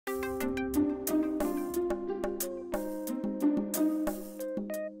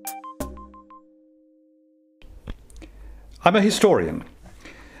I'm a historian.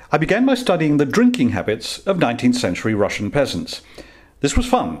 I began by studying the drinking habits of 19th century Russian peasants. This was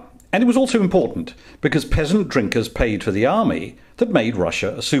fun, and it was also important, because peasant drinkers paid for the army that made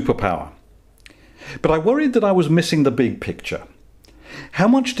Russia a superpower. But I worried that I was missing the big picture. How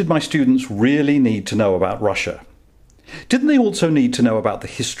much did my students really need to know about Russia? Didn't they also need to know about the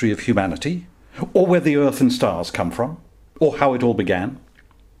history of humanity, or where the earth and stars come from, or how it all began?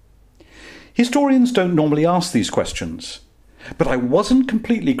 Historians don't normally ask these questions, but I wasn't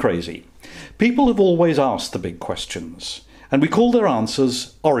completely crazy. People have always asked the big questions, and we call their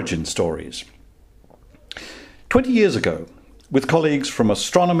answers origin stories. 20 years ago, with colleagues from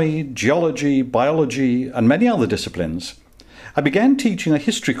astronomy, geology, biology, and many other disciplines, I began teaching a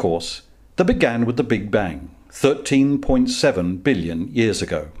history course that began with the Big Bang, 13.7 billion years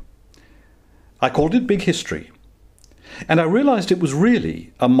ago. I called it Big History, and I realized it was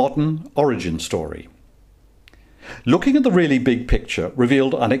really a modern origin story. Looking at the really big picture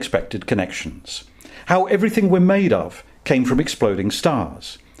revealed unexpected connections. How everything we're made of came from exploding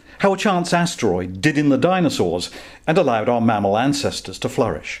stars. How a chance asteroid did in the dinosaurs and allowed our mammal ancestors to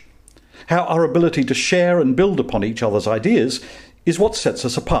flourish. How our ability to share and build upon each other's ideas is what sets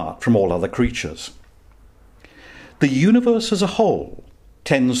us apart from all other creatures. The universe as a whole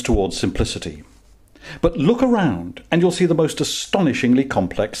tends towards simplicity. But look around and you'll see the most astonishingly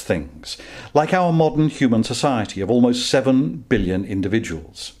complex things, like our modern human society of almost 7 billion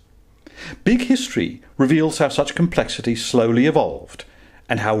individuals. Big History reveals how such complexity slowly evolved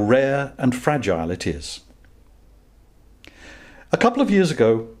and how rare and fragile it is. A couple of years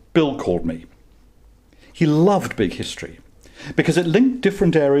ago, Bill called me. He loved Big History because it linked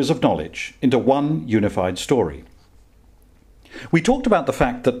different areas of knowledge into one unified story. We talked about the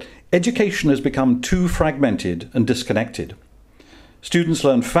fact that education has become too fragmented and disconnected. Students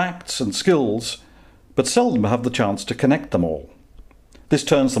learn facts and skills, but seldom have the chance to connect them all. This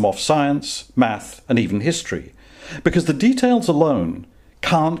turns them off science, math, and even history, because the details alone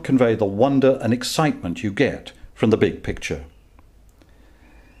can't convey the wonder and excitement you get from the big picture.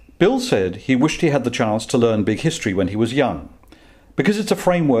 Bill said he wished he had the chance to learn Big History when he was young, because it's a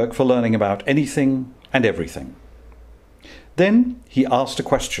framework for learning about anything and everything. Then he asked a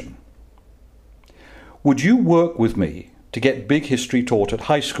question. Would you work with me to get Big History taught at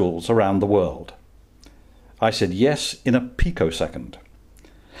high schools around the world? I said yes in a picosecond.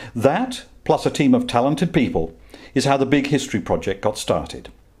 That, plus a team of talented people, is how the Big History project got started.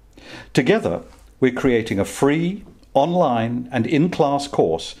 Together, we're creating a free, online and in-class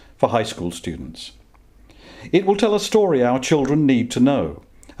course for high school students. It will tell a story our children need to know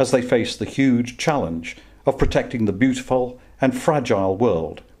as they face the huge challenge of protecting the beautiful and fragile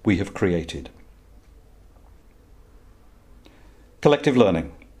world we have created. Collective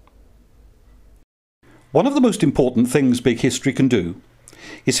learning. One of the most important things Big History can do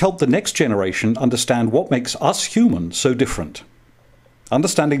is help the next generation understand what makes us humans so different.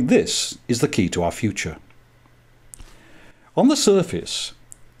 Understanding this is the key to our future. On the surface,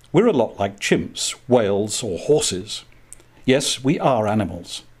 we're a lot like chimps, whales, or horses. Yes, we are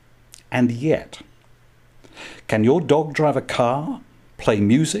animals. And yet, can your dog drive a car, play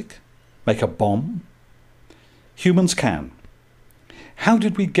music, make a bomb? Humans can. How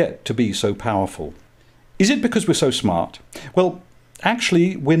did we get to be so powerful? Is it because we're so smart? Well,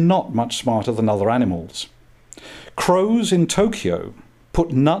 actually, we're not much smarter than other animals. Crows in Tokyo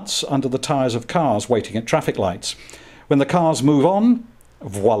put nuts under the tyres of cars waiting at traffic lights. When the cars move on,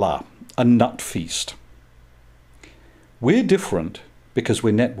 voila, a nut feast. We're different because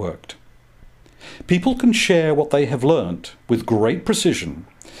we're networked. People can share what they have learnt with great precision,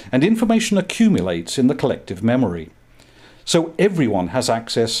 and information accumulates in the collective memory. So everyone has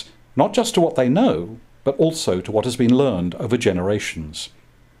access not just to what they know, but also to what has been learned over generations.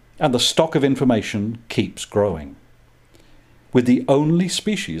 And the stock of information keeps growing. We're the only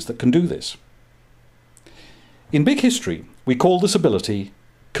species that can do this. In Big History, we call this ability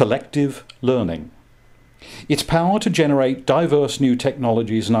collective learning. Its power to generate diverse new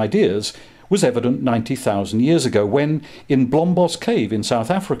technologies and ideas was evident 90,000 years ago when, in Blombos Cave in South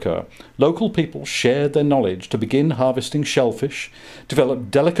Africa, local people shared their knowledge to begin harvesting shellfish,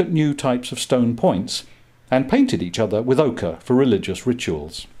 developed delicate new types of stone points, and painted each other with ochre for religious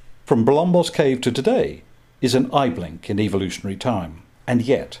rituals. From Blombos Cave to today is an eye blink in evolutionary time. And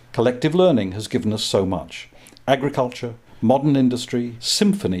yet, collective learning has given us so much. Agriculture, modern industry,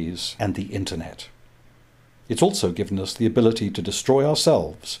 symphonies, and the internet. It's also given us the ability to destroy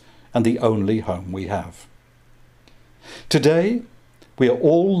ourselves and the only home we have. Today, we are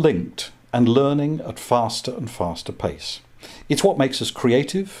all linked and learning at faster and faster pace. It's what makes us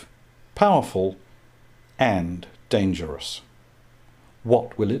creative, powerful, and dangerous.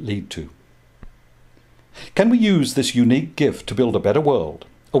 What will it lead to? Can we use this unique gift to build a better world,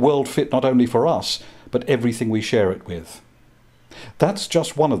 a world fit not only for us, but everything we share it with? That's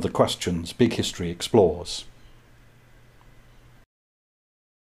just one of the questions Big History explores.